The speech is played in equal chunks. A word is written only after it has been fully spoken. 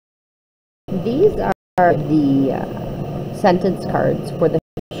These are the sentence cards for the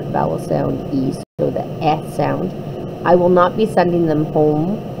vowel sound E, so the S sound. I will not be sending them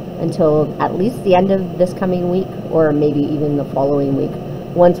home until at least the end of this coming week, or maybe even the following week,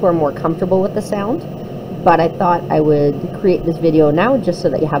 once we're more comfortable with the sound. But I thought I would create this video now just so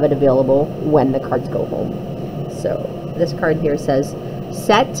that you have it available when the cards go home. So this card here says,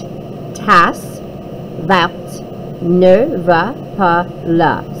 Cette tasse verte ne va pas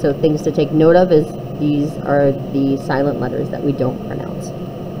là. So things to take note of is these are the silent letters that we don't pronounce.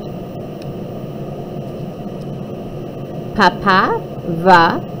 Papa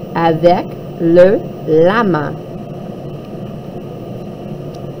va avec le lama.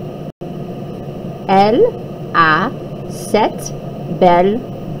 Elle a cette belle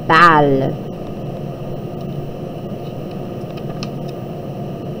balle.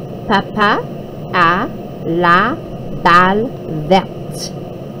 Papa a la balle verte.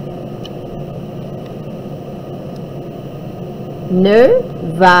 Ne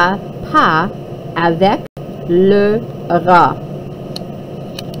va pas avec le rat.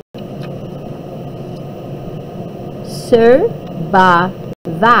 Se bat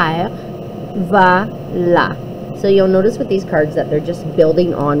vers va là. So you'll notice with these cards that they're just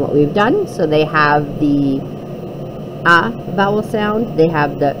building on what we've done. So they have the A vowel sound, they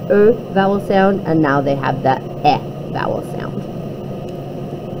have the E vowel sound, and now they have the E vowel sound.